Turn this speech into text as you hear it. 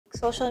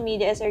social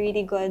media is a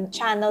really good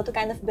channel to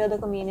kind of build a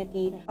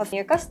community of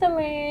your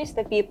customers,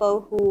 the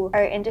people who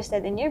are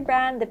interested in your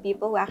brand, the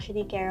people who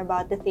actually care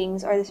about the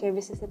things or the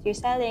services that you're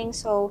selling.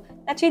 So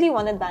that's really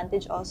one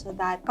advantage also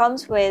that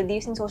comes with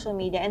using social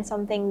media, and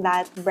something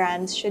that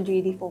brands should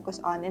really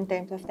focus on in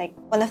terms of like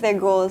one of their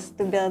goals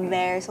to build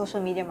their social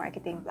media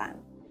marketing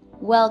plan.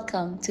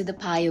 Welcome to the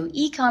Payo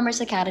E-Commerce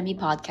Academy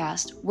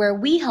podcast, where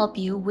we help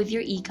you with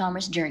your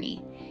e-commerce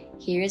journey.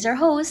 Here is our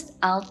host,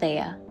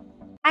 Althea.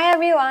 Hi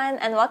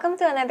everyone, and welcome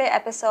to another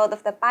episode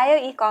of the Payo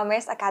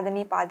E-Commerce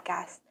Academy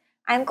podcast.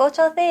 I'm Coach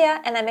Althea,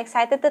 and I'm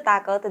excited to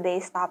tackle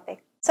today's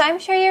topic. So I'm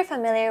sure you're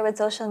familiar with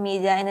social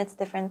media and its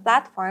different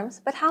platforms,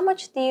 but how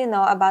much do you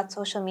know about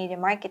social media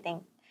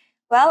marketing?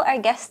 Well,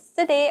 our guests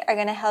today are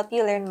going to help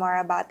you learn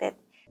more about it.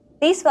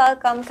 Please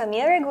welcome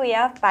Camille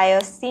Reguya,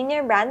 Payo's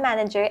Senior Brand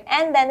Manager,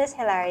 and Dennis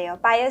Hilario,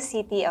 Payo's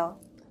CTO.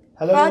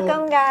 Hello.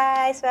 Welcome,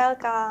 guys.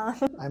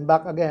 Welcome. I'm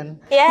back again.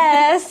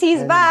 Yes,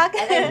 he's back.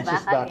 And she's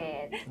back back.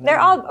 again. We're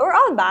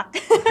all back.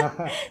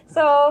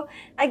 So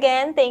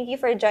again, thank you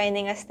for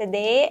joining us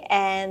today.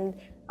 And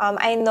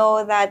I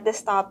know that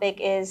this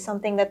topic is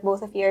something that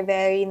both of you are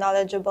very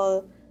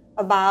knowledgeable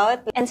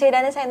about. And Sir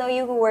Dennis, I know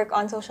you work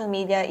on social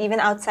media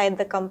even outside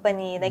the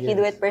company. Like you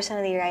do it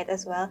personally, right,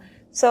 as well.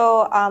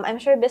 So I'm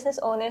sure business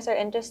owners are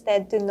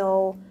interested to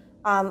know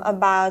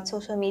about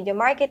social media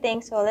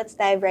marketing. So let's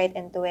dive right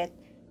into it.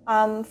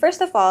 First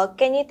of all,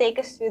 can you take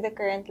us through the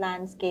current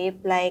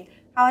landscape? Like,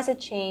 how has it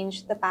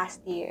changed the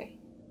past year?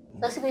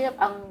 So, siguro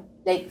ang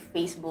like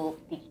Facebook,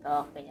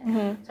 TikTok, ganyan.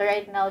 Mm-hmm. So,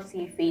 right now,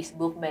 si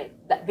Facebook,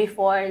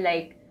 before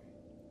like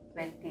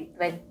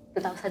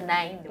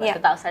 2009, di ba? Yeah.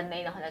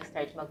 2009 ako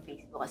nag-start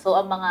mag-Facebook. So,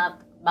 ang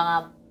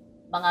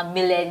mga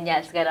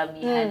millennials,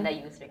 karamihan na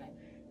user ngayon.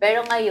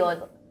 Pero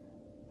ngayon,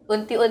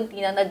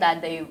 unti-unti na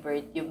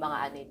nadadivert yung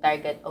mga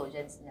target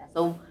audience na.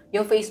 So,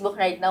 yung Facebook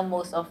right now,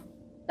 most of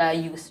the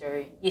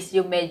user is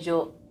yung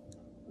medyo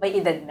may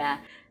edad na.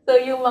 So,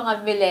 yung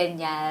mga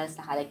millennials,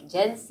 like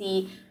Gen Z,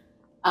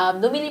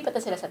 lumilipat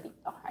na sila sa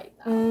TikTok right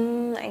now.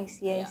 I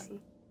see.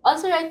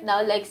 Also right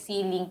now, like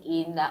si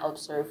LinkedIn na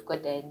observe ko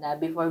din na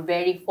before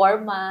very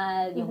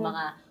formal, yung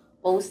mga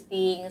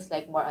postings,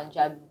 like more on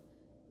job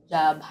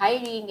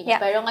hiring.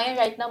 Yeah. Pero ngayon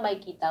right now,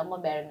 makikita mo,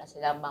 meron na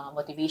silang mga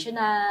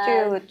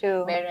motivational.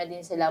 True. Meron na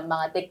din silang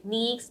mga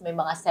techniques, may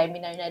mga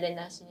seminar na rin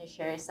na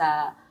sinishare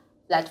sa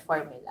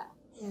platform nila.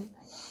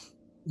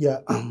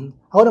 Yeah.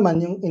 Ako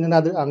naman, yung in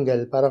another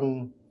angle,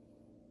 parang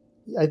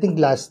I think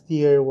last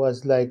year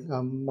was like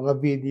mga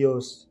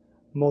videos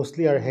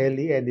mostly are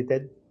heavily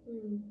edited.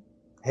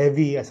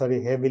 Heavily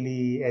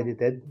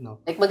edited, no?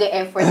 Like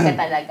mag-e-effort ka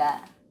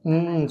talaga.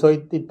 So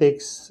it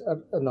takes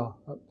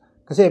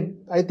kasi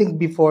I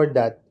think before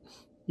that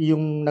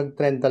yung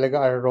nag-trend talaga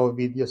are raw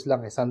videos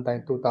lang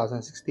sometime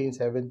 2016,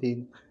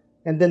 17,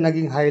 and then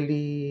naging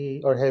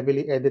highly or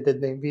heavily edited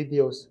na yung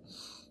videos.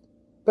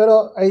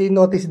 Pero I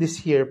noticed this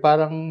year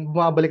parang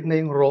bumabalik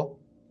na yung raw.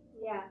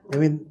 Yeah. I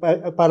mean,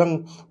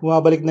 parang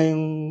bumabalik na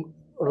yung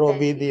raw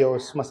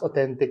videos, mas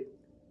authentic.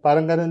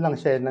 Parang ganun lang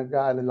siya,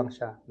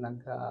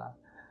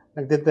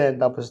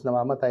 nagtitrend tapos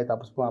namamatay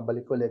tapos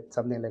bumabalik ulit,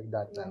 something like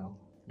that. Ano?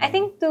 I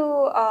think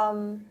to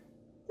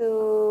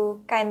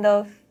kind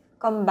of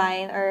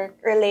combine or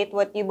relate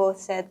what you both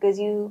said, because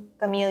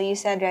Camille, you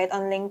said right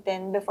on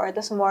LinkedIn before it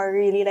was more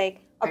really like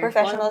a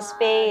professional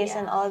space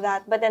and all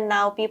that, but then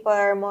now people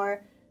are more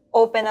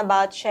open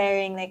about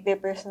sharing like their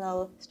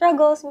personal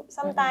struggles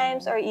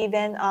sometimes, or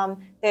even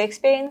their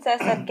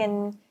experiences that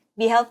can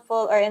be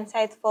helpful or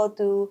insightful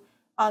to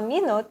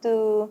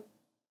to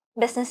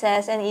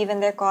businesses and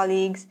even their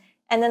colleagues.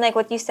 And then like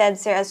what you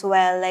said, sir, as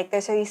well, like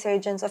there's a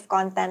resurgence of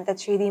content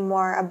that's really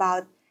more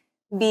about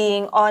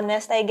being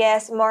honest, I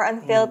guess, more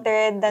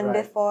unfiltered than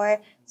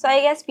before. So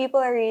I guess people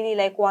are really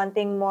like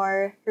wanting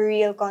more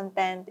real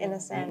content in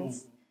a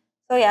sense.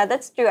 So yeah,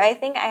 that's true. I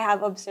think I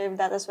have observed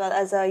that as well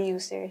as a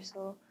user.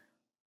 So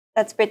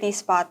that's pretty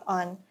spot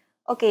on.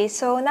 Okay,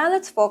 so now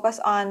let's focus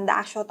on the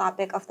actual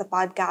topic of the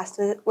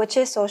podcast, which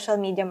is social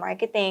media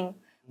marketing.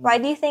 Why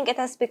do you think it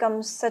has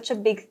become such a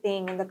big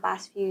thing in the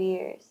past few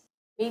years?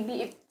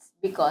 Maybe it's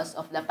because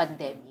of the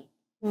pandemic.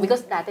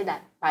 Because dati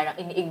parang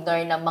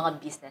ini-ignore ng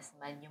mga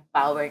businessman yung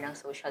power ng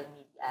social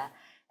media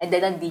and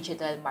then ang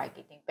digital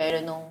marketing.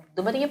 Pero nung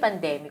dumating yung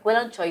pandemic,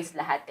 walang choice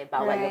lahat.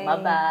 Bawal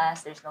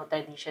lumabas, there's no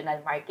traditional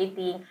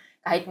marketing.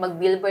 Kahit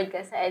mag-billboard ka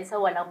sa EDSA,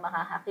 walang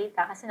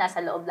makakakita kasi nasa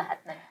loob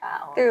lahat ng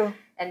tao. True.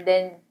 And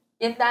then,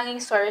 yung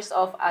tanging source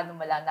of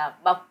na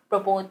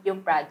ma-promote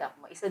yung product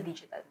mo is a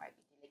digital marketing.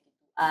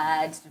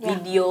 Ads,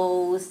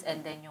 videos,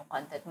 and then yung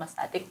content mas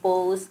static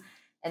posts,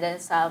 and then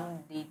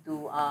some they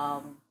do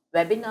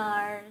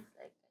webinars,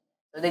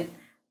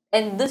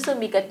 and doon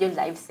sumikat yung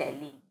live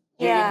selling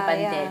during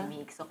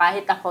pandemic. So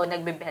kahit ako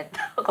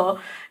nagbebenta ako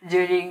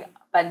during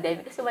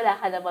pandemic kasi wala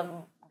ka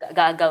naman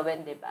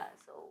gagawin, di ba?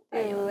 So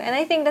ayun. And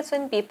I think that's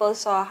when people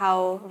saw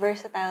how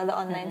versatile the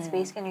online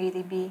space can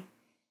really be.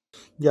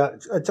 Yeah,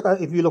 at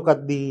saka if you look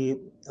at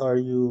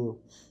you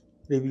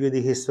review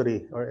the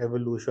history or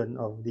evolution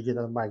of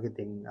digital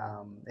marketing,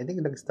 I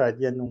think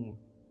nag-start yan nung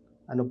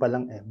ano pa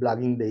lang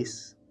blogging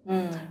days.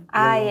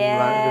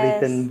 Yes.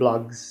 Written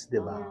blogs,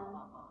 di ba?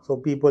 So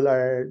people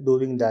are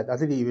doing that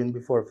actually even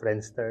before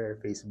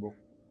Friendster, Facebook,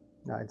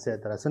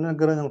 etc. So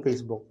nagkaroon ng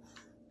Facebook.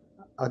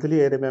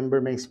 Actually, I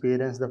remember my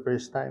experience the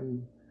first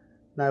time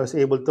na I was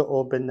able to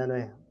open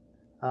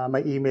my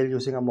email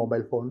using a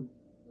mobile phone.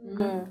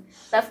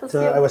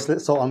 So I was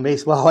so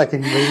amazed. Wow, I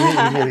can bring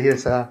my email here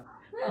sa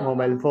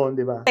mobile phone,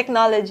 di ba?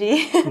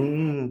 Technology.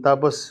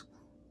 Tapos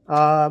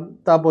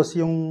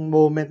yung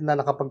moment na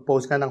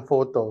nakapag-post ka ng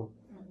photo,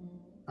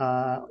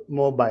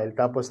 mobile,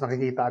 tapos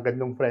nakikita agad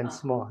ng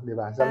friends mo, di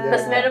ba?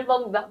 Tapos meron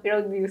pang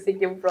background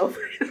music yung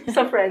profile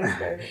sa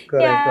Friendster.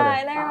 Correct.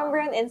 And I remember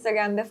on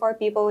Instagram, before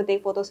people would take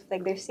photos of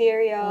like their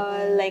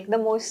cereal, like the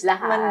most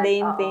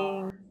mundane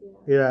thing.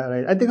 Yeah,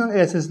 right. I think ang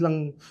essence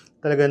lang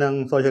talaga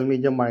ng social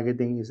media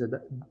marketing is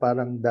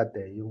parang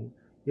dati, yung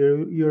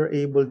you're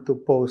able to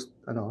post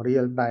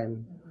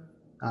real-time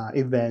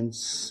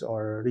events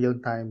or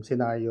real-time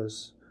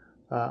scenarios,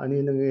 ano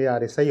yung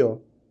nangyayari sa'yo.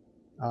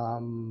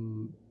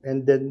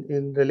 And then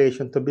in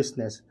relation to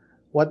business,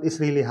 what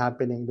is really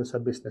happening do sa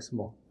business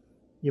mo?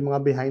 Yung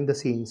mga behind the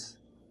scenes,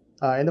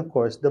 and of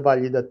course, the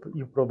value that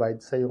you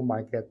provide sa yung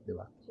market, di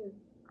ba?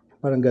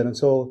 Parang ganun.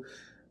 So,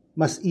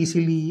 mas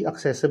easily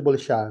accessible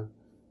siya,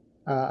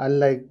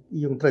 unlike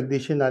yung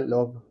traditional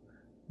of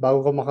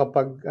bago ka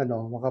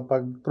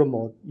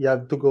makapag-promote, you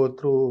have to go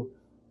through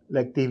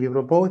like TV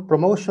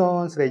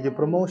promotions, radio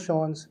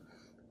promotions.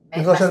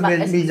 Yung social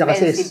media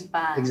kasi is,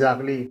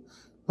 exactly.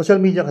 Social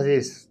media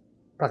kasi is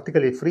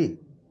practically free.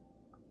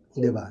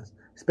 Di ba?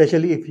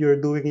 Especially if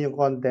you're doing yung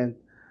content,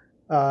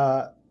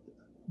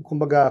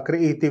 kumbaga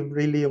creative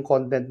really yung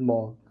content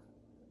mo,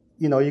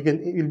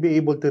 you'll be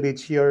able to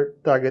reach your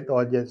target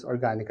audience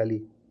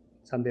organically.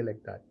 Something like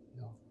that.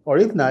 Or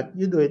if not,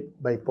 you do it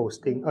by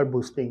posting or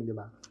boosting, di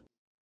ba?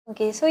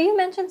 Okay, so you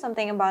mentioned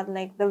something about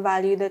like the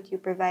value that you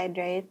provide,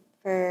 right,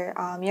 for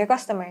your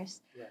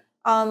customers. Yeah.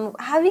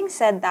 Having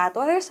said that,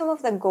 what are some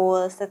of the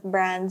goals that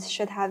brands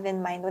should have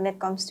in mind when it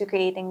comes to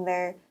creating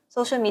their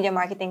social media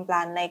marketing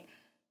plan? Like,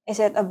 is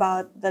it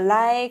about the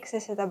likes?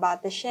 Is it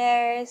about the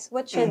shares?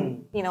 What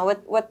should,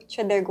 what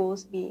should their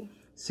goals be?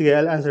 Sige,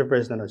 I'll answer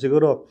first na.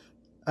 Siguro,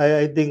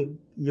 I think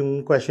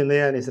yung question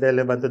na yan is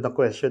relevant to the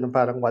question ng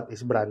parang what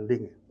is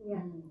branding.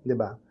 Yeah.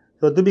 Diba?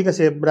 So, to be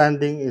kasi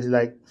branding is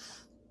like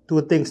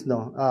two things,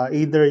 no?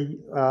 Either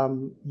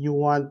you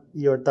want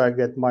your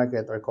target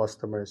market or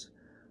customers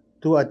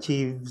to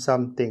achieve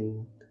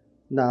something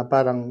na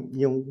parang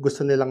yung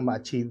gusto nilang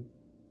ma-achieve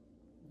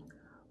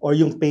or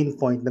yung pain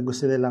point na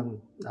gusto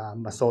nilang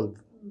ma-solve.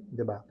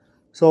 Diba?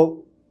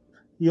 So,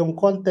 yung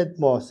content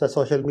mo sa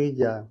social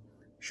media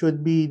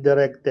should be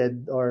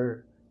directed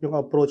or yung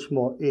approach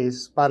mo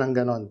is parang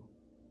ganon.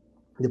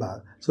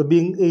 Diba? So,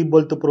 being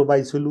able to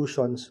provide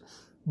solutions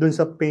dun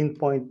sa pain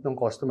point ng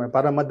customer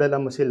para madala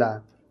mo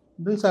sila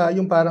dun sa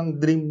yung parang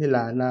dream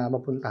nila na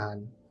mapuntahan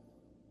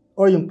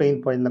or yung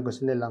pain point na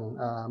gusto nilang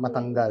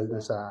matanggal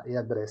dun sa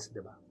i-address,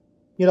 diba?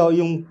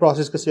 Yung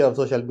process kasi of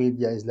social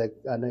media is like,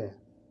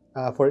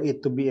 for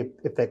it to be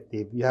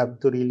effective, you have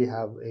to really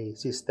have a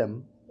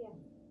system.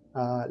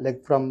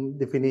 Like from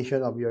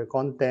definition of your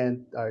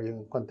content or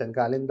yung content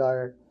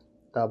calendar,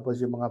 tapos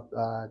yung mga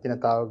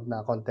tinatawag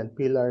na content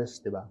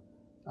pillars, di ba?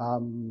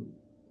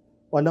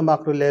 On a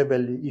macro level,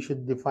 you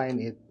should define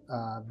it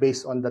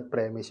based on that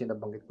premise yung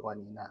nabanggit ko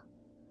kanina.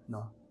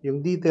 No?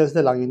 Yung details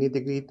na lang, yung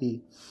nitty-gritty,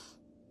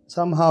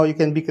 somehow you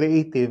can be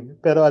creative,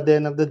 pero at the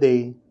end of the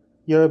day,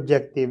 your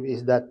objective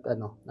is that,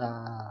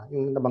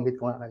 yung nabanggit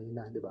ko nga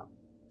kanina, di ba?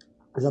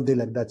 Something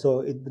like that.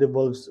 So, it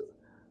revolves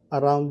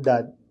around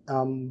that.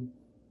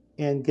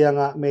 And kaya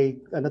nga may,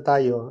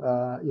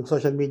 yung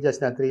social media is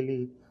not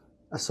really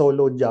a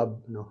solo job,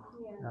 no?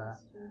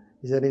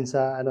 Isa rin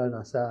sa,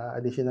 sa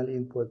additional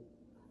input.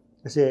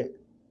 Kasi,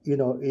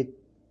 it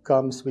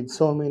comes with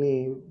so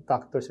many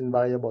factors and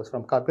variables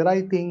from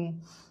copywriting,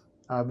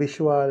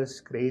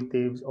 visuals,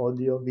 creatives,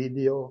 audio,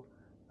 video,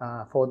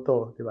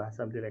 photo, di ba?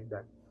 Something like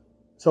that.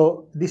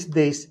 So, these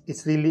days,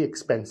 it's really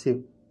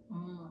expensive.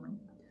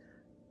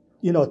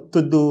 To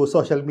do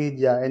social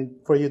media and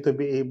for you to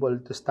be able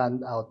to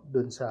stand out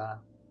dun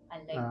sa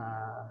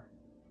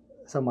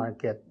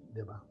market,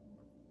 di ba?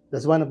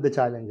 That's one of the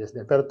challenges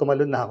din. Pero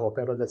tumalon na ako,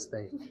 pero that's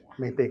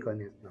my take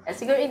on it. No?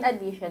 Siguro in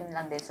addition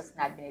lang din sa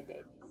sinabi ni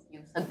Dennis,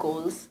 yung sa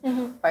goals,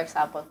 for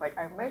example, for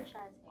our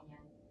merchants,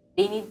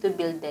 they need to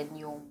build din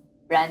yung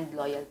brand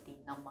loyalty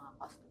ng mga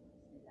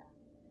customers nila.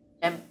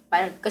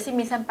 Kasi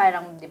minsan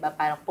parang, di ba,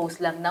 parang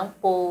post lang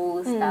ng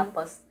post,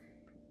 tapos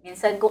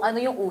minsan kung ano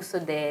yung uso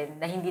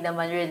din na hindi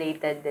naman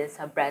related din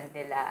sa brand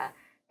nila.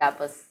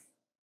 Tapos,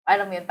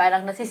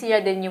 parang nasisira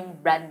din yung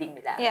branding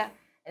nila. Yeah.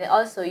 And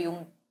also,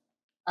 yung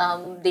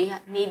they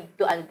need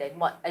to,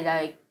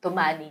 to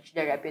manage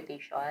the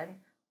reputation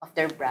of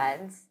their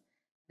brands.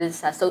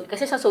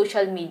 Kasi sa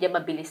social media,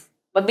 mabilis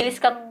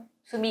kang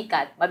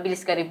sumikat,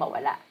 mabilis ka rin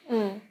mawala.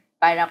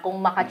 Para kung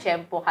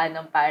makachempo ka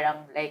ng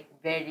parang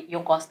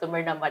yung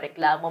customer na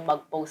mareklamo,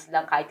 mag-post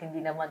lang kahit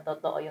hindi naman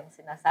totoo yung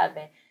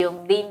sinasabi.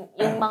 Yung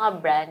mga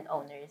brand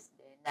owners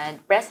din, na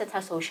present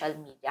sa social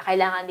media,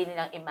 kailangan din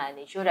nilang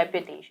i-manage yung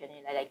reputation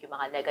nila, like yung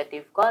mga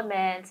negative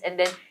comments. And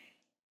then,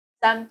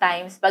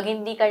 sometimes, pag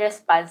hindi ka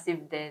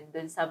responsive din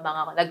dun sa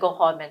mga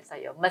nagko-comment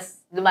sa'yo, mas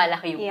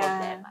lumalaki yung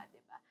problema,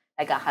 di ba?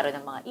 Nagkakaroon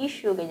ng mga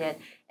issue,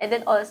 ganyan. And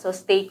then also,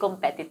 stay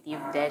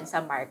competitive din sa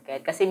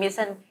market. Kasi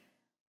minsan,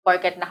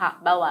 porket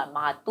nakakbawa,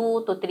 mga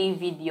 2 to 3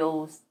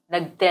 videos,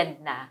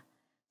 nag-trend na.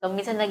 So,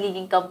 minsan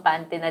nagiging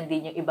kampante na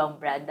din yung ibang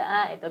brand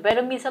na, ito.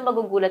 Pero minsan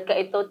magugulat ka,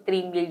 ito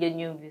 3 million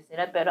yung views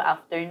nila. Pero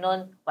after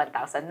nun,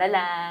 1,000 na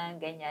lang,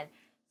 ganyan.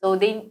 So,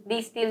 they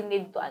still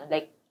need to,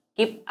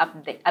 keep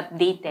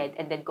updated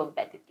and then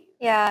competitive.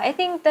 Yeah, I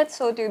think that's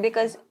so true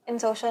because in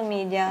social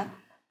media,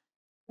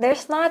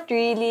 there's not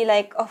really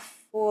like a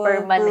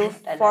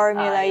foolproof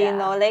formula, you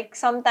know? Like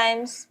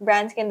sometimes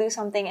brands can do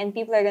something and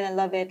people are gonna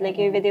love it.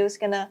 Like your video's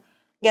gonna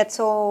get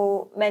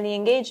so many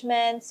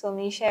engagements, so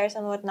many shares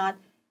and whatnot.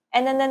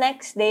 And then the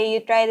next day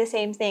you try the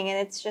same thing and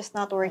it's just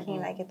not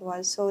working like it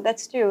was. So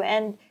that's true.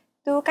 And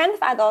to kind of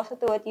add also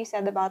to what you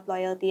said about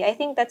loyalty, I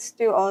think that's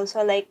true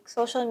also. Like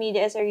social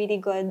media is a really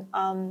good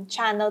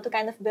channel to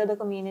kind of build a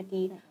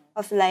community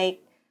of like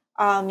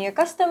your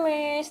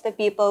customers, the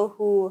people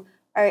who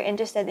are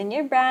interested in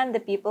your brand, the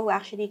people who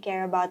actually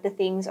care about the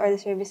things or the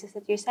services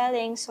that you're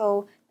selling.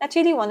 So that's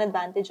really one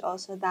advantage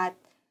also that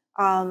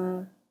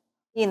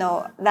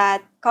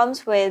that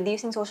comes with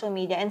using social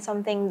media and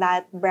something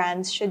that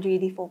brands should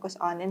really focus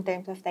on in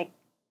terms of like,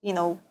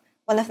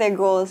 one of their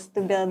goals to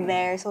build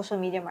their social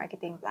media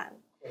marketing plan.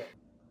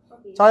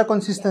 Saka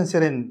consistency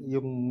rin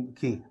yung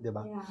key, di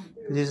ba?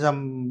 Kasi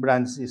some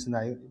brands is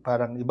na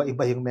parang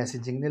iba-iba yung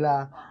messaging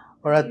nila.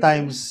 Or at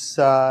times,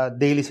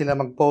 daily sila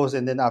mag-post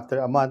and then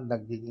after a month,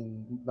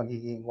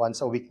 magiging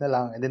once a week na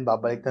lang and then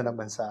babalik na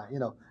naman sa,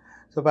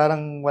 So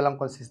parang walang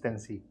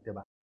consistency, di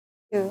ba?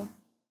 True.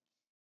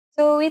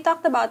 So we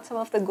talked about some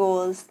of the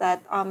goals that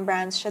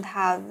brands should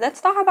have.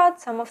 Let's talk about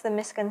some of the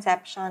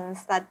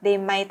misconceptions that they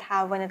might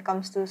have when it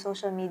comes to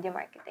social media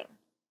marketing.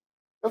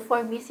 So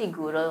for me,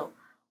 siguro,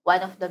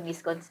 one of the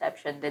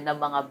misconceptions din ng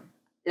mga,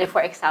 like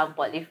for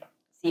example, if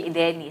si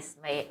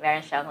Dennis,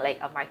 meron siyang like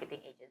a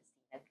marketing agency,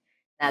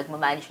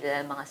 nagmamanage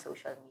nila ng mga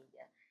social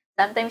media.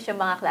 Sometimes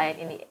yung mga client,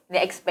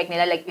 ini-expect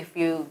nila like if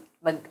you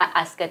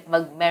mag-ask at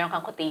meron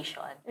kang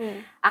quotation,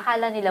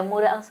 akala nila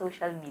mura ang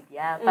social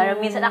media. Para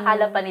minsan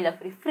akala pa nila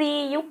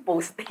free yung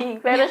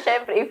posting. Pero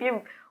syempre, if you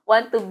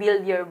want to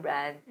build your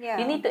brand,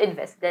 you need to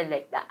invest then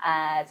like the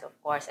ads, of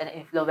course, and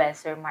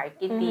influencer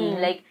marketing.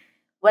 Like,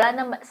 wala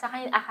na, sa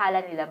kanya akala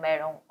nila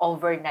mayroong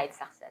overnight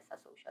success sa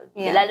social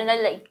media. Lalo na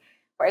like,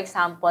 for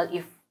example,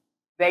 if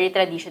very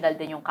traditional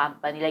din yung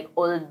company, like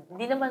old,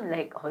 hindi naman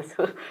like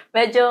also,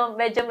 medyo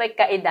may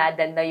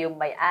kaedadan na yung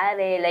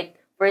may-ari, like,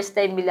 first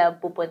time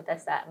nila pupunta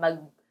sa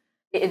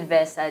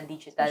mag-invest sa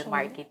digital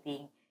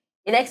marketing.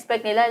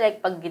 Ina-expect nila, like,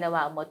 pag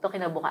ginawa mo to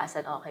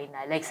kinabukasan okay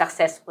na, like,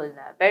 successful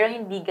na. Pero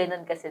hindi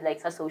ganun kasi,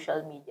 like, sa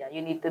social media. You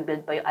need to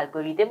build pa yung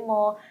algorithm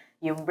mo,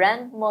 yung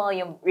brand mo,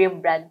 yung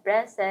brand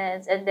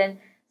presence, and then,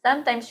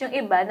 sometimes yung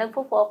iba,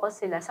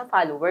 nagpo-focus sila sa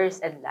followers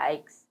and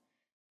likes.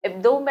 If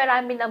though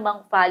marami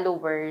namang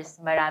followers,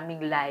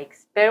 maraming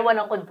likes, pero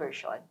walang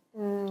conversion.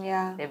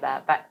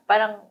 Diba?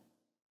 Parang,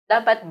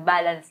 dapat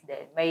balance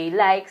din. May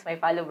likes, may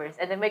followers,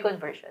 and then may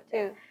conversion.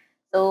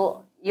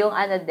 So, yung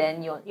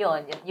din,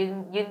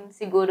 yun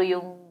siguro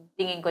yung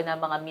tingin ko na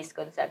mga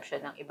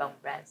misconception ng ibang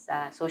brands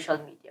sa social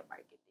media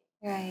marketing.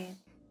 Right.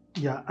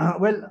 Yeah.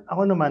 Well,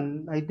 ako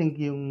naman, I think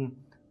yung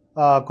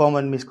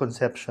common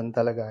misconception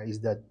talaga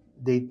is that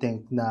they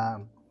think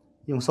na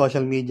yung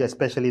social media,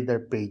 especially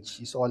their page,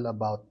 is all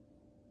about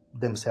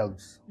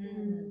themselves.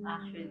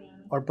 Actually.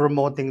 Or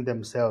promoting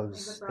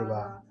themselves,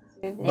 diba?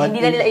 But hindi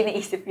na nila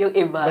iniisip yung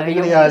iba. But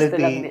in yung reality,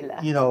 gusto lang nila.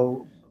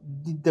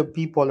 The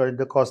people or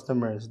the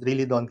customers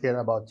really don't care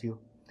about you.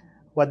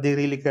 What they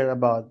really care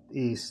about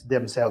is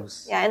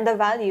themselves. Yeah, and the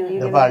value.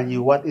 The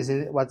value.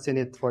 What's in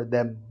it for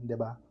them,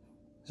 diba?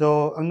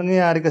 So, ang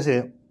nangyayari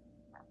kasi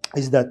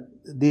is that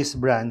these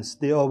brands,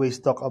 they always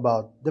talk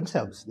about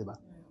themselves,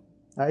 diba?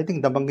 I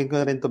think nabanggit ko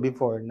na rin to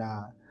before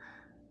na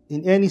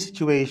in any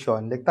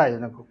situation, like tayo,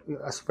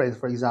 as friends,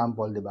 for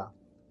example, diba?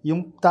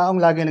 Yung taong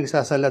lagi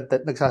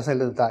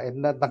nagsasalita at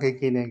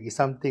nakikinig is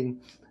something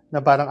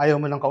na parang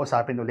ayaw mo nang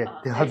kausapin ulit.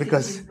 Diba?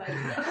 Because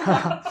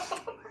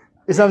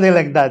it's something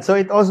like that. So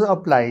it also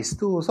applies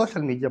to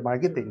social media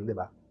marketing,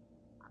 diba?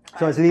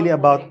 So it's really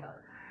about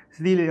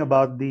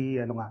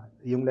the,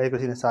 yung like ko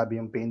sinasabi,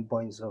 yung pain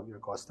points of your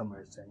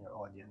customers and your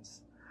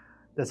audience.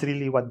 That's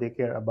really what they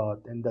care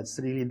about. And that's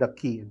really the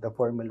key, the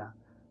formula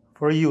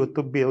for you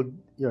to build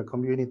your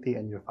community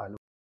and your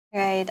followers.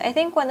 Right. I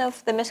think one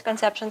of the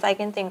misconceptions I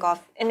can think of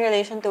in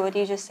relation to what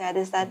you just said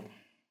is that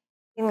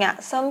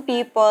some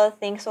people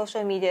think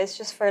social media is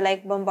just for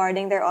like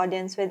bombarding their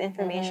audience with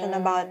information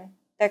about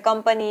their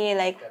company,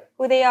 like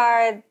who they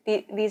are,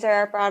 these are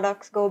our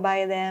products, go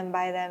buy them,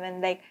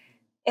 and like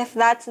if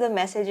that's the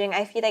messaging,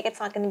 I feel like it's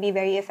not going to be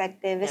very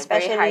effective,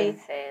 especially very hard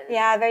sell.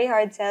 Yeah, very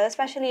hard sell,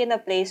 especially in a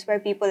place where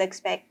people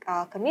expect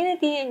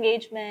community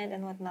engagement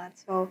and whatnot.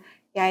 So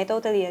yeah, I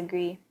totally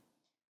agree.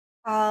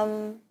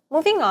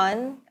 moving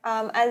on,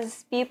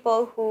 as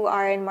people who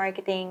are in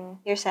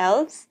marketing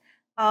yourselves,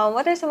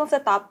 what are some of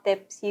the top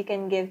tips you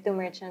can give to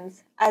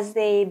merchants as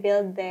they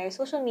build their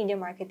social media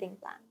marketing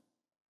plan?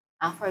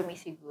 For me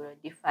siguro,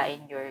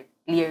 define your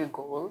clear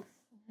goals.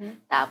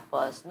 Mhm.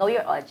 Tapos, know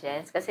your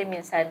audience. Kasi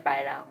minsan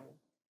parang,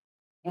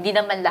 hindi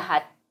naman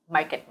lahat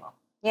market mo.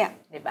 Yeah.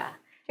 Diba?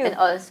 True. And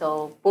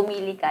also,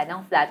 pumili ka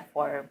ng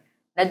platform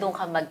na doon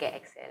ka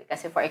mag-excel.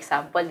 Kasi for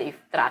example, if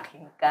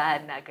tracking ka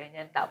na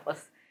ganyan,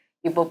 tapos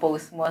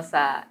ipopost mo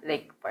sa,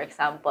 like, for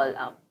example,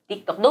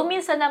 TikTok. Doon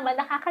minsan naman,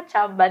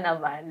 nakakachamba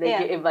naman.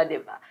 Like, yung iba,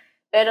 diba?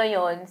 Pero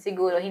yun,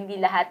 siguro,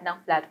 hindi lahat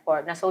ng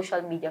platform, na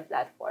social media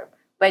platform,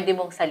 pwede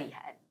mong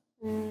salihan.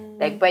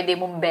 Like, pwede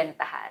mong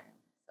bentahan.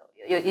 So,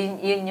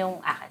 yun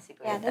yung akin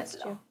siguro. Yeah, that's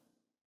tatlo. true.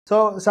 So,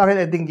 sa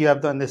akin, I think you have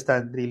to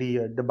understand really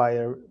the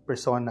buyer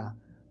persona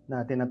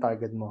na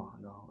tinatarget mo.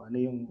 No? Ano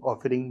yung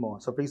offering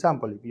mo. So, for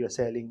example, if you're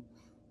selling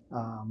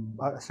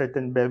a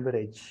certain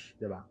beverage,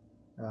 di ba?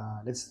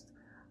 Let's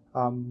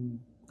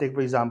take,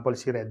 for example,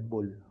 si Red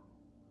Bull.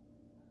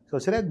 So,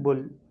 si Red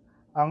Bull,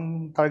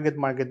 ang target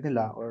market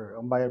nila or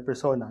ang buyer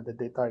persona that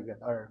they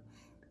target are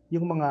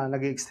yung mga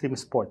nag-extreme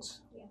sports.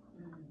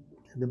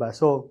 Di ba?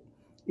 So,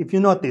 if you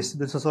notice,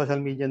 dun sa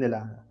social media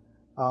nila,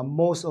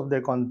 most of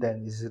their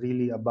content is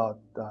really about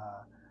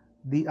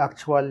the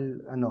actual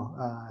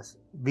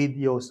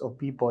videos of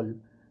people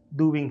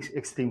doing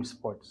extreme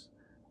sports.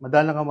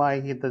 Madalang ka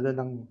makikita doon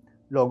ng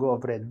logo of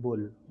Red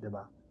Bull, di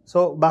ba?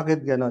 So,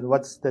 bakit ganon?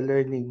 What's the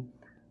learning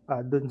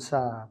doon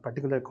sa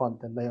particular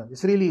content na yun?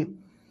 It's really,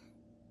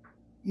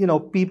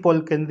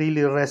 people can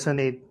really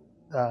resonate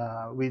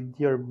with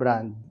your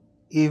brand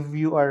if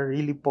you are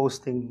really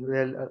posting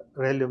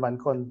relevant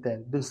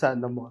content dun sa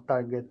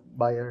target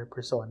buyer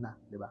persona,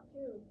 di ba?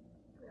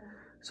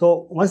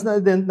 So, once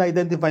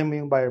na-identify mo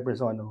yung buyer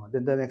persona mo,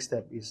 then the next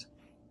step is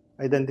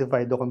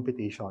identify the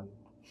competition.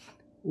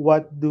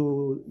 What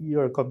do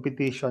your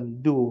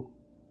competition do?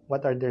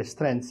 What are their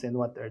strengths and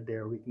what are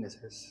their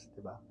weaknesses,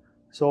 di ba?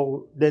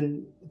 So,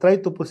 then try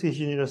to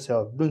position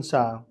yourself dun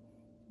sa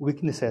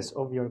weaknesses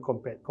of your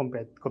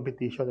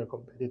competition or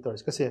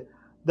competitors. Kasi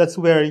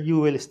that's where you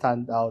will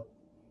stand out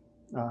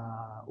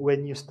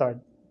when you start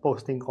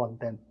posting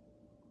content.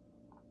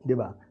 Di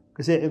ba?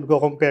 Kasi if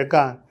compare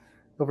ka,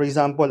 for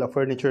example, a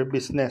furniture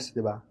business,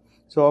 di ba?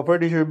 So, a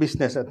furniture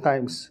business at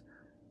times,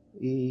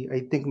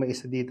 I think may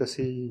isa dito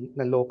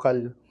na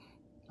local,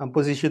 ang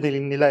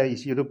positioning nila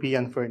is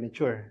European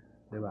furniture,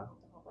 di ba?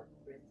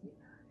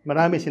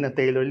 Marami sina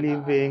Taylor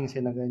Living,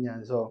 sina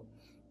ganyan. So,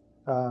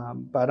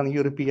 parang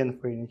European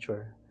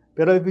furniture.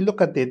 Pero if you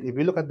look at it, if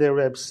you look at their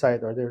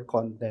website or their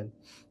content,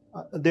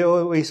 they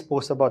always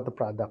post about the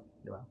product,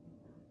 di ba?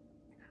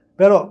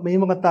 Pero may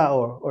mga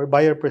tao or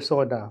buyer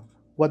persona,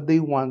 what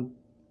they want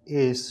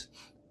is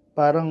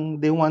parang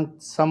they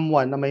want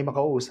someone na may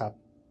makausap.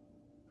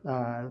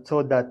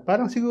 So that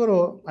parang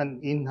siguro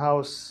an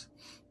in-house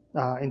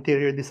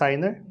interior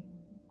designer,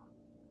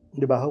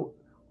 di ba?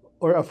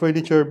 Or a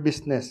furniture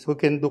business who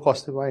can do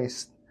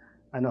customized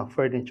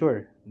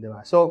furniture, di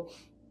ba? So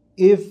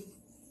if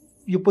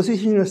you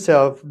position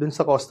yourself dun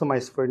sa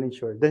customized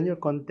furniture, then your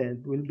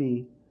content will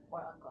be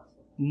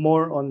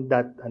more on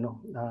that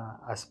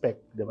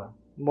aspect, di ba?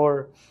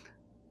 More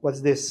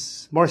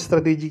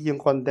strategic yung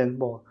content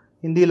mo.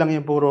 Hindi lang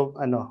yung puro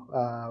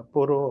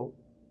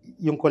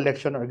yung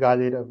collection or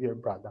gallery of your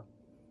product.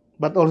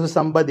 But also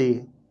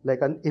somebody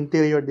like an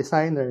interior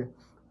designer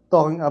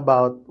talking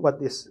about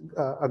what is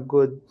a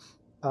good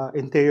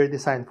interior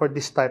design for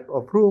this type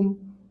of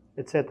room,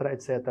 etc.,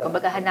 etc.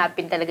 Kumbaga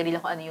hanapin talaga nila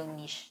kung ano yung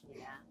niche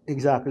nila.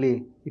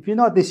 Exactly. If you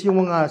notice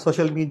yung mga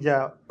social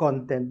media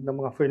content ng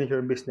mga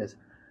furniture business,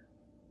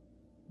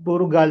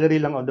 puro gallery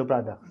lang of the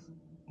products.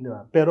 Di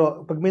ba?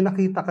 Pero pag may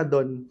nakita ka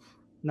doon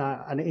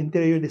na an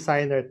interior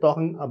designer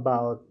talking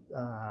about,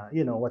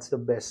 what's the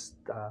best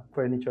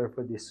furniture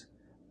for this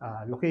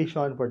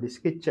location, for this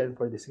kitchen,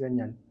 for this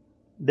ganyan,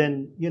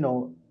 then,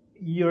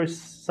 you're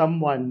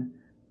someone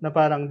na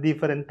parang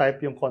different type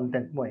yung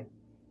content mo eh.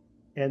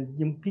 And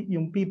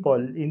yung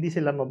people, hindi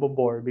sila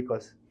mabobore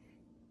because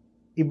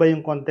iba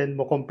yung content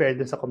mo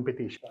compared dun sa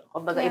competition.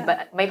 Kumbaga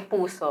iba, may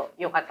puso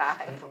yung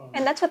atake.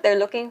 And that's what they're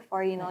looking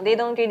for, They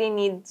don't really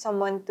need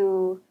someone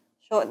to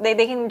show. They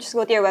can just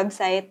go to your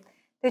website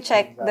to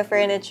check the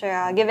furniture,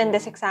 given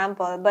this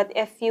example. But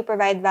if you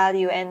provide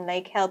value and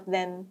help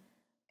them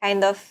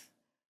kind of,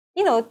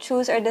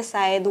 choose or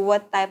decide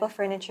what type of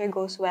furniture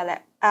goes where,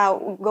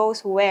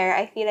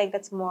 I feel like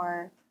that's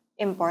more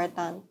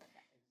important.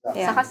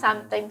 Yeah. Saka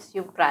sometimes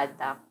yung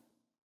product,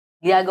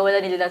 ginagawa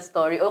na nila ng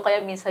story o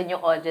kaya minsan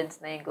yung audience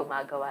na yung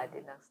gumagawa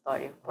din ng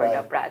story for the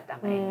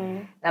product.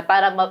 Na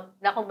para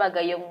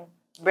kumbaga yung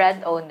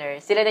brand owner,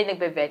 sila na yung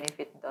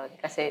nagbe-benefit doon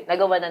kasi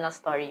nagawa na ng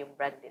story yung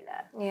brand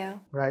nila. Yeah.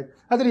 Right.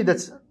 Actually,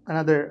 that's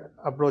another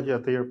approach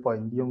to your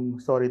point, yung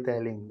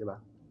storytelling, di ba?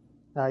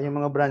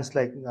 Yung mga brands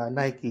like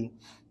Nike,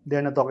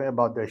 they're not talking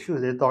about their shoes,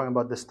 they're talking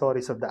about the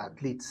stories of the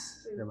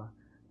athletes, di ba?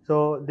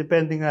 So,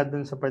 depending nga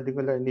dun sa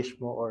particular niche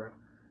mo or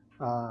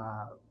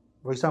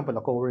for example,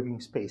 a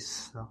co-working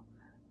space, no?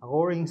 A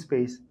co-working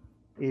space,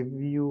 if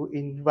you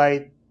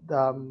invite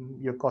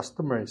your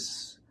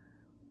customers,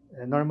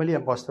 normally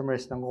ang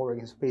customers ng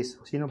co-working space,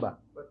 sino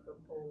ba?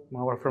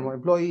 Mga work from home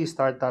employees,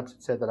 startups,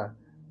 etc.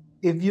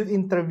 If you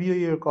interview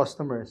your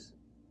customers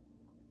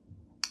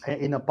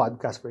in a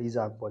podcast, for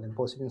example, and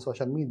post it in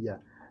social media,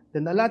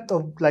 then a lot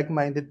of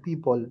like-minded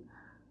people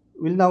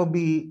will now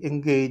be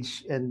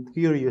engaged and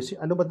curious,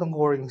 ano ba tong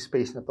co-working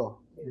space na to?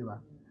 Di ba?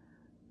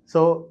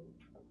 So,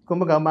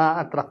 kumbaga,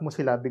 ma-attract mo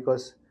sila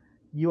because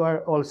you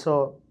are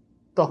also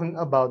talking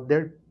about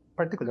their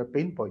particular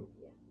pain point.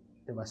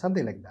 Di ba?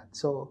 Something like that.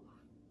 So,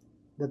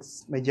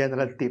 that's my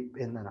general tip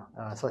in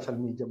social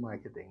media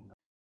marketing.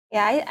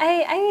 Yeah,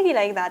 I really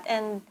like that.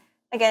 And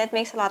again, it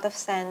makes a lot of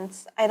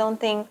sense. I don't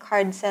think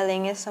hard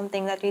selling is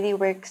something that really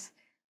works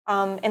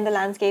in the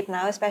landscape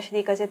now,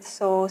 especially because it's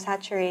so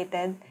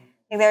saturated.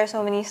 Like, there are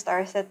so many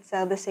stores that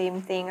sell the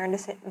same thing or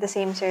the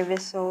same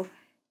service. So,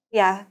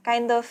 yeah,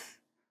 kind of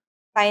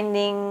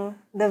finding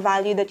the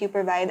value that you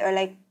provide, or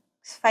like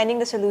finding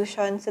the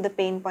solutions to the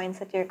pain points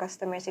that your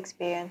customers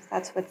experience.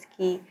 That's what's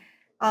key.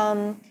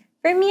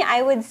 For me, I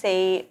would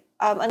say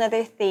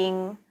another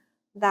thing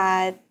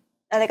that,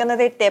 like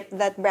another tip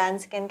that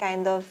brands can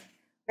kind of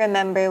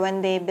remember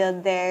when they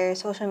build their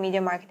social media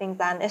marketing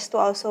plan is to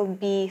also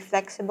be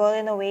flexible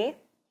in a way.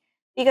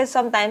 Because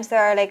sometimes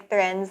there are like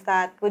trends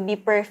that would be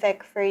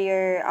perfect for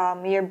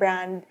your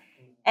brand.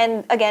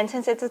 And again,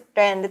 since it's a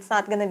trend, it's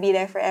not gonna be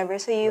there forever.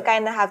 So you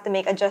kind of have to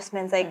make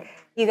adjustments. Like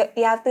you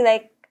have to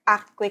like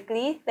act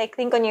quickly. Like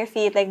think on your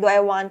feet. Like, do I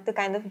want to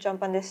kind of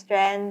jump on this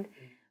trend?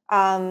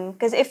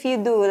 Because if you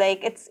do,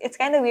 like it's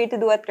kind of weird to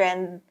do a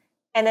trend,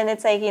 and then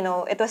it's like,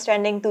 it was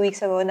trending 2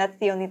 weeks ago, and that's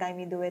the only time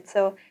you do it.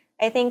 So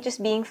I think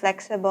just being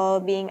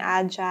flexible, being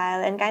agile,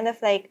 and kind of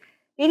like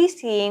really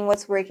seeing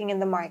what's working in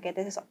the market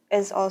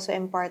is also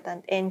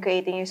important in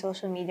creating your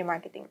social media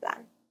marketing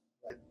plan.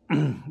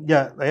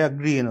 Yeah, I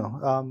agree, yun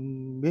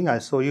nga,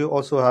 so you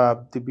also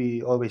have to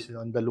be always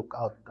on the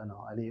lookout,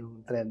 ano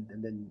yung trend,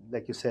 and then,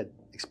 like you said,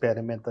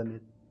 experiment on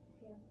it,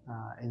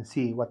 and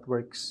see what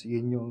works.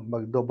 Yun yung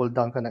mag-double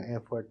down ka ng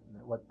effort.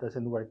 What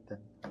doesn't work, then,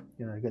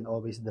 you can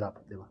always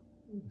drop, di ba?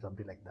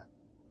 Something like that.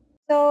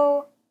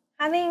 So,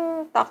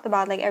 having talked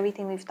about like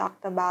everything we've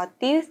talked about,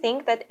 do you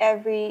think that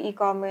every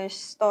e-commerce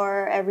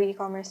store, every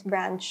e-commerce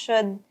brand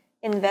should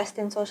invest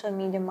in social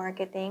media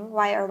marketing?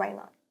 Why or why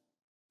not?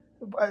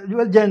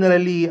 Well,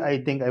 generally,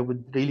 I think I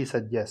would really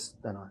suggest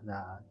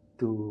na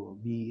to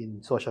be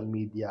in social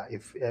media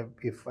if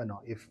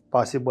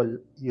possible,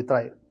 you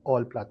try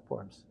all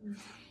platforms.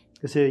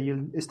 Kasi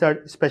you'll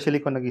start, especially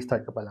kung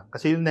nag-start ka pa lang.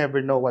 Kasi you'll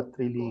never know what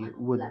really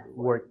would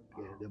work,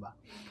 di ba?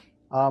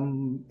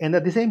 And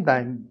at the same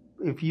time,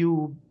 if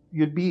you'll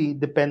be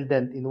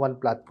dependent in one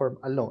platform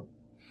alone,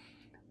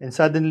 and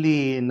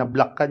suddenly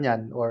na-block ka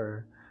niyan,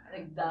 or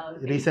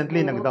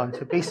recently nag-down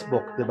sa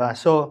Facebook, di ba?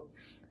 So,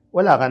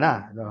 wala ka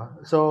na,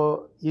 no?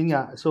 So, yun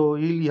nga. So,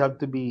 you really have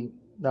to be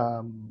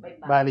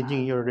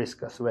managing your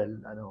risk as well,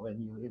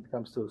 when it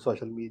comes to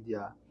social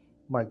media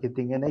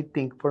marketing. And I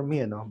think for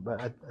me,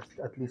 but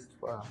at least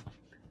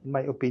in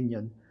my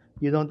opinion,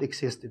 you don't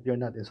exist if you're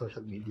not in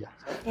social media.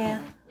 Yeah,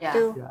 Yeah.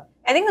 true. Yeah.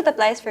 I think that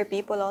applies for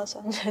people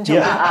also.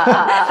 Yeah.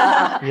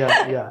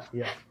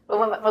 Yeah.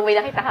 Pag may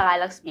nakita ka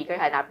lang speaker,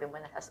 hanapin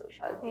mo na sa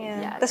social Yeah.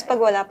 media. Tapos pag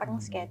wala,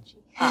 parang sketchy.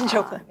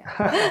 Joke lang.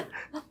 Yeah.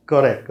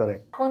 Correct.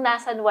 Kung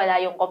nasan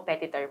wala yung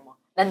competitor mo,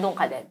 nandun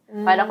ka din.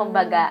 Para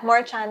kumbaga,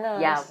 More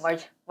channels. yeah,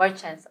 more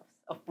chance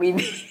of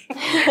winning.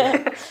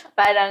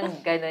 Parang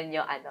ganun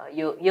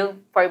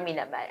yung for me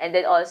naman. And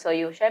then also,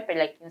 syempre,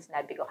 like yung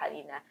sinabi ko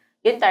kanina,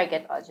 yung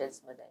target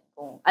audience mo din.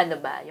 Kung ano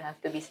ba, you have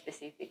to be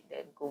specific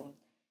din. Kung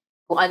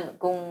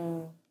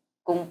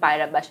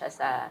para ba siya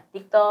sa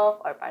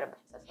TikTok or para ba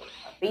siya sa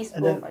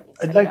Facebook or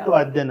Instagram. I'd like to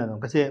add din,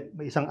 kasi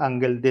may isang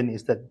angle din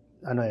is that,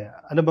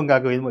 ano bang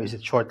gagawin mo? Is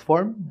it short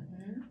form,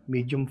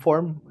 medium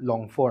form,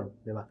 long form,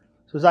 di ba?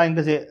 So sa akin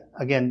kasi,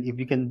 again, if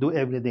you can do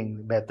everything,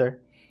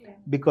 better.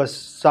 Because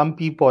some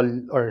people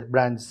or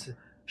brands,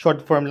 short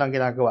form lang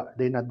ginagawa,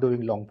 they're not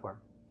doing long form.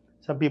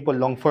 Some people,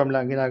 long form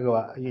lang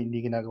ginagawa,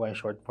 hindi ginagawa yung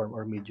short form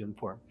or medium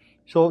form.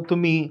 So to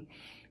me,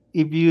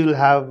 if you'll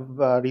have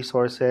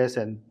resources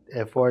and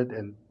effort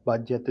and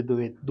budget to do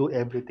it, do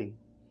everything.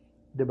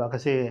 Diba?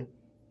 Kasi,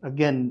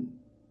 again,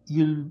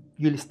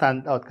 you'll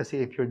stand out kasi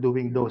if you're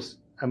doing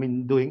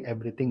doing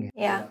everything.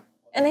 Yeah.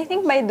 And I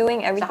think by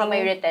doing everything... Saka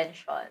may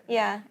retention.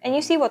 Yeah. And you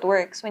see what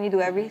works when you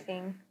do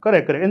everything.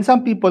 Correct. And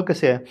some people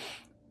kasi,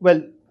 well,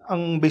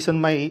 based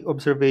on my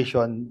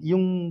observation,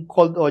 yung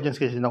cold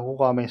audience kasi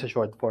nakukuha mo sa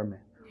short form.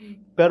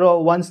 Pero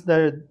once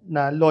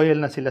na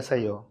loyal na sila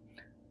sa'yo,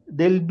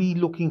 they'll be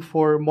looking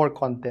for more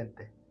content.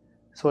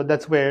 So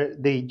that's where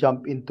they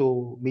jump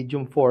into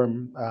medium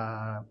form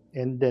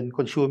and then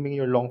consuming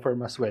your long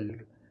form as well.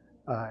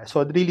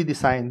 So really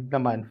designed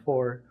naman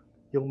for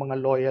yung mga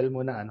loyal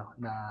mo na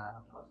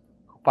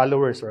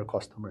followers or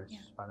customers.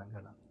 Parang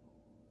gano'n.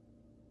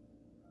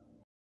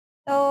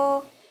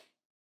 So,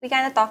 we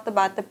kind of talked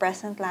about the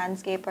present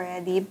landscape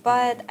already,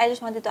 but I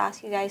just wanted to ask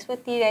you guys,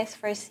 what do you guys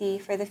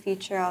foresee for the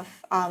future of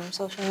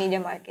social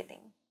media marketing?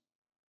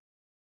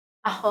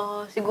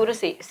 Ako, siguro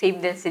same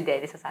din si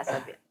Dennis sa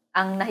sasabi.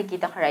 Ang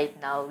nakikita ko right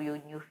now, yung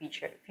new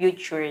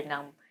future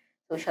ng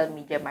social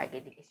media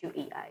marketing is yung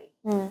AI.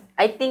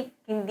 I think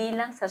hindi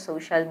lang sa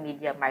social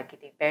media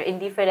marketing, pero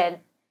in different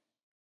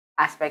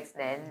aspects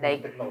din.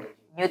 Like,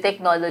 new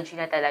technology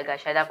na talaga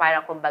siya na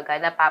parang kumbaga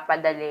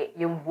napapadali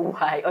yung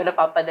buhay o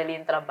napapadali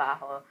yung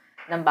trabaho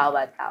ng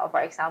bawat tao.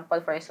 For example,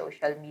 for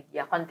social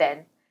media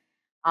content,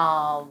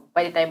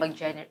 pwede tayo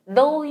mag-generate.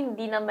 Though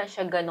hindi naman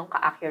siya ganun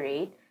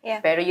ka-accurate,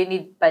 pero you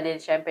need pa din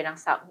syempre ng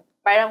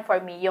parang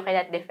for me, you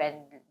cannot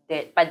defend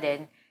pa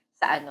din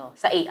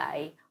sa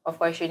AI. Of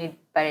course, you need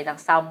pa rin ng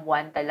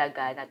someone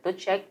talaga na to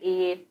check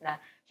it, na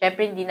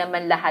syempre hindi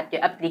naman lahat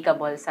yung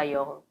applicable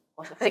sa'yo.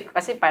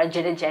 Kasi parang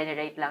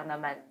generate lang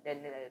naman din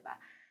nila, diba?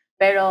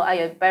 Pero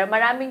ayun, pero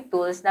maraming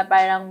tools na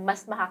parang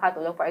mas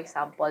makakatulong. For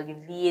example,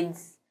 yung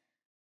leads,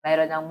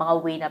 mayroon ng mga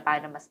way na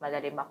paano mas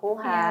madali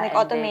makuha. Like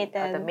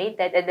automated.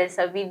 Automated. And then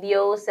sa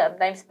video,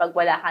 sometimes pag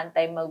wala kang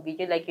time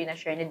mag-video, like yung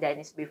na-share ni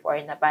Dennis before,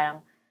 na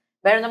parang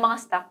meron ng mga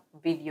stock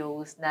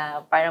videos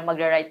na parang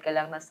magra-write ka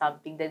lang ng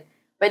something, then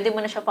pwede mo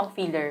na siya pang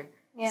filler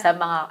sa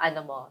mga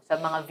sa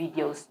mga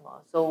videos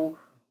mo. So,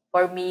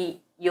 for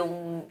me,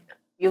 yung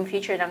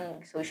future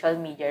ng social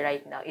media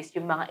right now is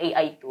yung mga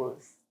AI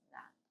tools na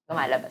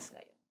lumalabas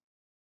ngayon.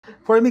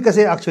 For me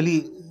kasi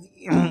actually,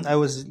 I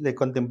was like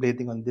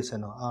contemplating on this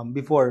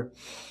before,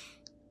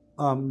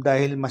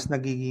 dahil mas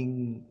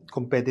nagiging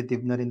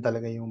competitive na rin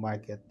talaga yung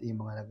market,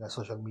 yung mga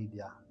social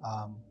media.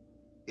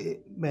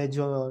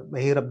 Medyo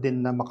mahirap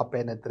din na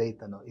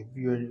makapenetrate if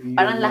you're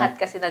parang lahat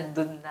kasi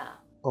nandun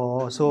na.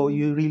 So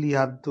you really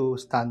have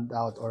to stand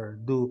out or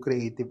do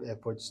creative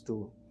efforts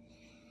to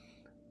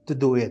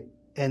do it.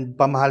 And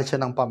pamahal siya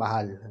ng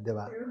pamahal, di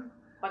ba?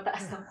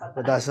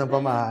 Pataas ng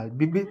pamahal.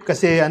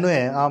 Kasi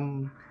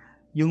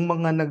yung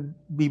mga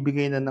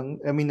nagbibigay na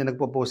na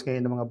nagpo-post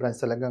ngayon ng mga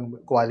brands,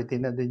 talagang quality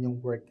na din yung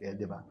work,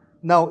 di ba?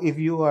 Now, if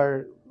you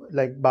are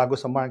like bago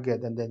sa market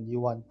and then you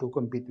want to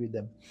compete with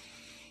them,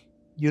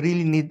 you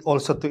really need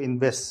also to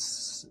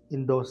invest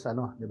in those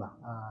di ba?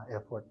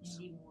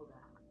 Efforts.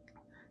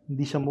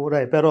 Hindi siya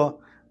mura.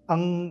 Pero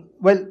ang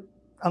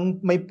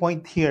my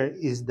point here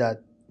is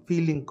that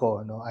feeling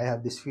ko, I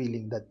have this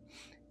feeling that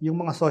yung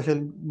mga social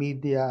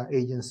media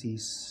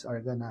agencies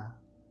are gonna,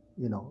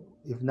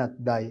 if not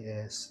die,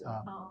 is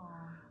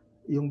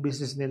yung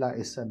business nila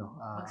is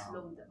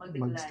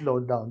mag-slow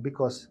down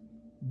because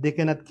they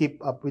cannot keep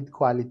up with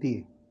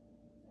quality.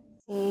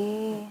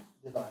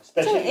 Diba?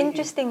 It's an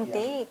interesting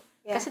take.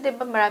 Yeah. Kasi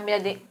diba marami na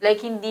din,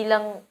 like hindi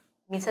lang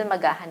minsan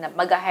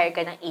mag-hire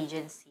ka ng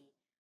agency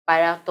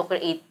para to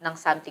create ng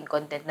something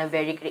content na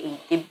very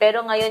creative.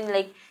 Pero ngayon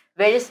like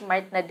very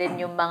smart na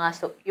din yung mga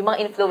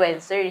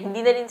influencer.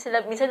 Hindi na rin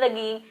sila minsan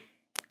naging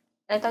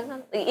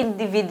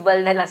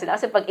individual na lang sila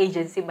kasi pag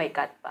agency may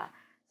cut pa.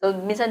 So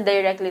minsan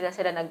directly na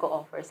sila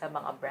nag-o-offer sa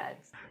mga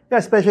brands. Yeah,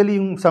 especially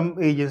yung some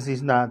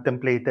agencies na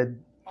templated.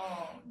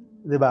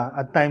 Diba?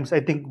 At times,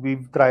 I think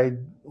we've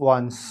tried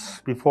once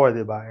before,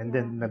 diba? And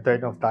then, na-turn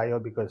off tayo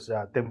because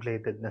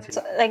templated na sila.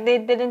 So, like, they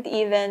didn't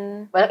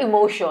even... Walang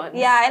emotion.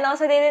 Yeah, and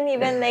also they didn't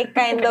even, like,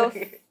 kind of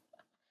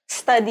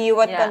study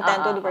what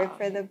content would work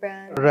for the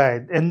brand.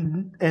 Right.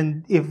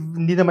 And if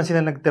hindi naman sila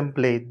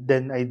nag-template,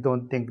 then I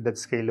don't think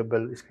that's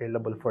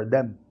scalable for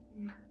them.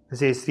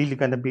 Kasi it's really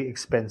gonna be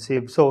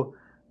expensive. So,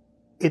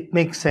 it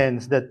makes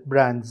sense that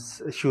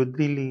brands should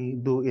really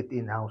do it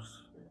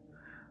in-house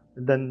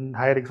than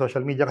hiring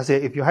social media.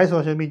 Kasi if you hire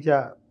social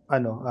media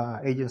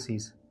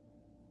agencies,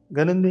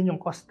 ganun din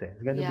yung cost eh.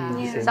 Ganun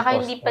din yung saka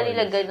hindi pa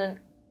nila ganun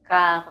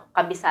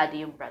kabisado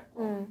yung brand.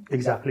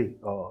 Exactly.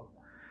 Oo.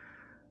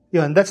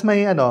 Yun, that's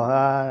my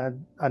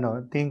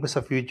tingin ko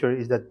sa future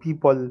is that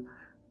people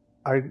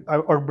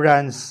or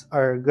brands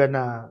are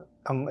gonna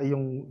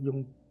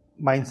yung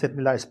mindset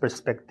nila is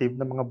perspective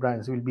ng mga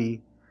brands will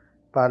be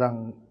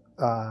parang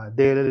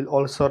they'll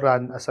also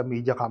run as a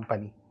media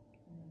company.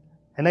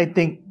 And I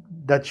think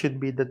that should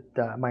be the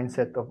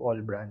mindset of all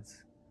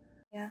brands.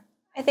 Yeah.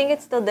 I think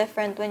it's still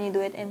different when you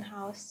do it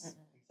in-house.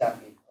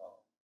 Exactly.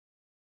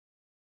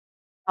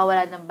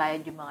 Wala nang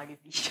bayad yung mga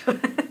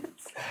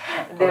revisions.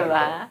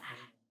 Diba?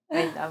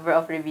 May number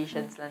of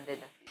revisions lang din.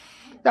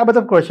 Yeah, but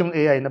of course, yung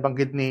AI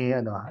nabanggit ni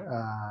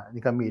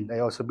Camille, I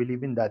also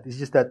believe in that.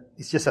 It's just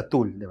a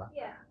tool, di ba?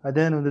 Yeah. At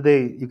the end of the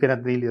day, you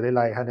cannot really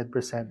rely 100%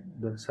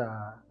 dun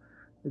sa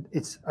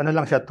it's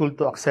lang siya, tool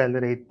to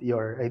accelerate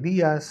your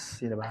ideas,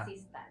 di ba?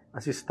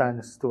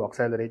 Assistance to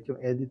accelerate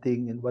yung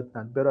editing and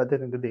whatnot. Pero at the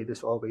end of the day,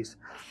 there's always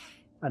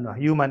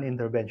human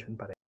intervention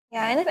pa rin.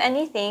 Yeah, and if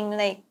anything,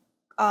 like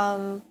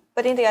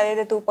putting together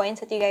the 2 points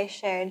that you guys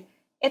shared,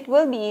 it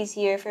will be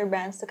easier for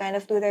brands to kind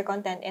of do their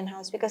content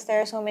in-house because there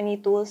are so many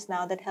tools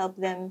now that help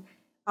them,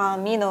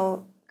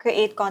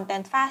 create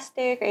content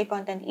faster, create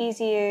content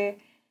easier.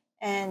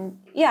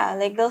 And yeah,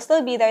 like they'll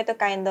still be there to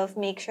kind of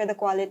make sure the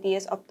quality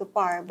is up to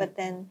par. But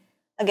then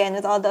again,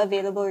 with all the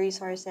available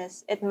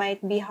resources, it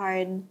might be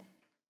hard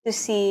to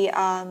see,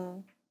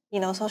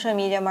 social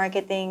media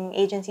marketing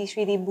agencies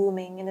really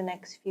booming in the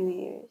next few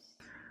years.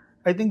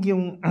 I think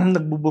yung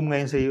nagbo-boom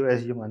ngayon sa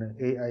US yung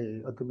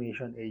AI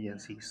automation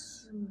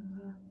agencies.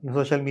 Yung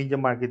social media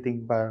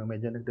marketing parang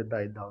medyo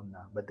nagda-die down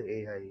na, but the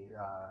AI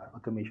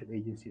automation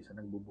agencies ang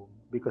nagbo-boom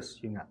because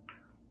yun nga,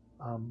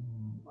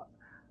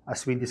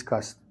 as we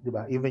discussed, di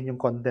ba, even yung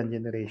content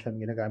generation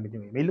ginagamit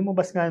yung may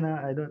lumabas nga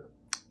na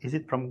is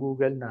it from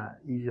Google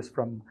na you just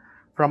from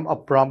a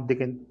prompt they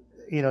can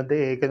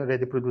they can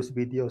already produce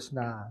videos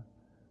na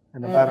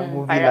parang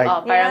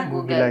movie-like. Parang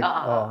movie-like.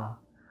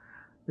 Google.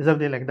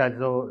 Something like that.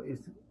 So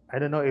I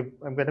don't know if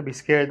I'm gonna be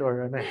scared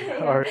or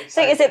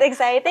So is it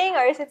exciting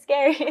or is it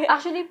scary?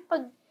 Actually,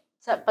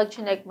 pag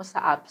chinek mo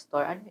sa App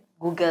Store,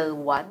 Google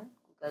One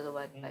ba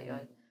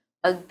yun?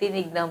 Pag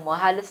tinignan mo,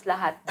 halos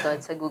lahat doon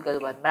sa Google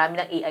One,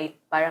 marami ng AI,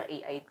 parang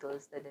AI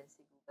tools na din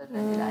si Google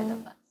na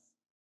nilalabas.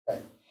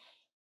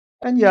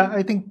 And yeah,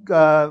 I think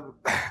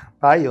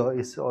Payo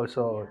is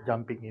also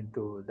jumping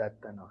into that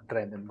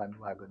trend and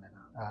bandwagon.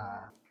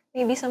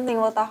 Maybe something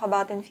we'll talk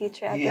about in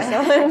future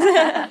episodes.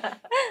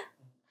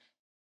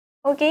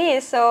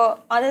 Okay,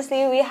 so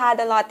honestly, we had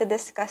a lot to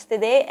discuss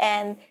today,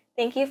 and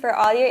thank you for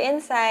all your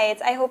insights.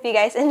 I hope you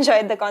guys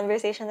enjoyed the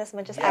conversation as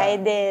much as I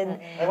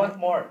did. I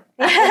want more.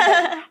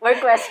 More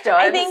questions.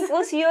 I think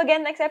we'll see you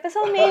again next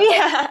episode, maybe.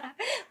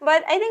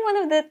 But I think one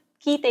of the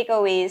key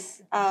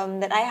takeaways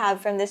that I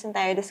have from this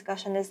entire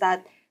discussion is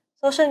that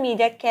social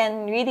media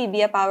can really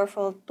be a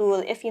powerful tool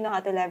if you know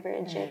how to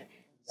leverage it.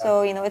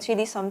 So, it's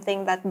really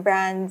something that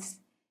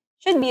brands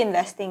should be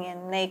investing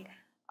in. Like,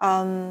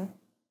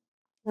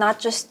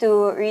 not just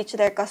to reach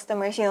their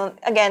customers,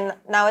 again,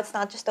 now it's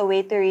not just a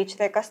way to reach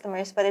their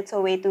customers, but it's a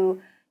way to,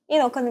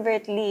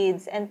 convert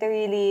leads and to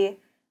really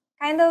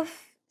kind of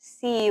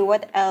see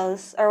what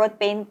else or what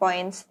pain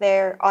points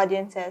their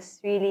audiences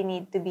really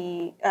need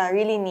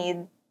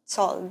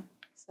solved.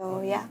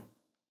 So, yeah.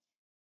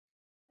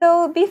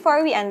 So,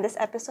 before we end this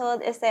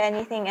episode, is there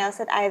anything else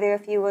that either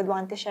of you would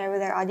want to share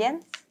with our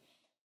audience?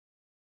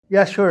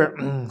 Yeah, sure.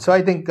 So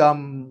I think I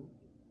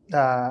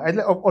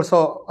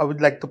would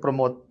like to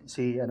promote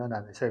the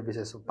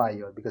services of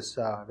Payo because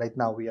right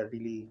now we are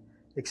really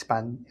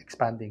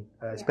expanding,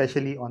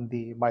 especially on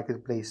the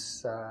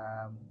marketplace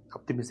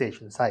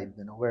optimization side,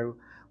 where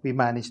we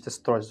manage the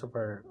stores of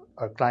our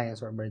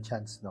clients or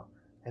merchants,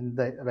 and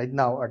right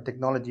now our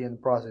technology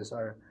and process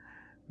are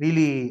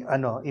really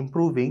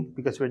improving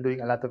because we're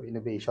doing a lot of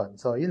innovation.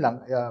 So yun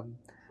lang.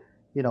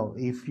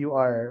 If you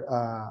are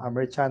a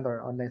merchant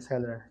or online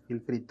seller, feel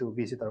free to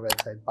visit our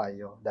website,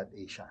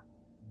 payo.asia.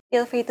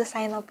 Feel free to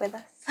sign up with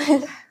us.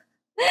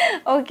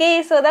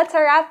 Okay, so that's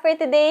a wrap for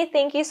today.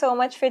 Thank you so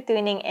much for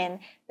tuning in.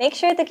 Make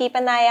sure to keep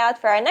an eye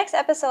out for our next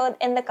episode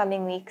in the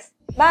coming weeks.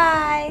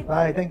 Bye!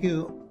 Bye, thank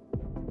you.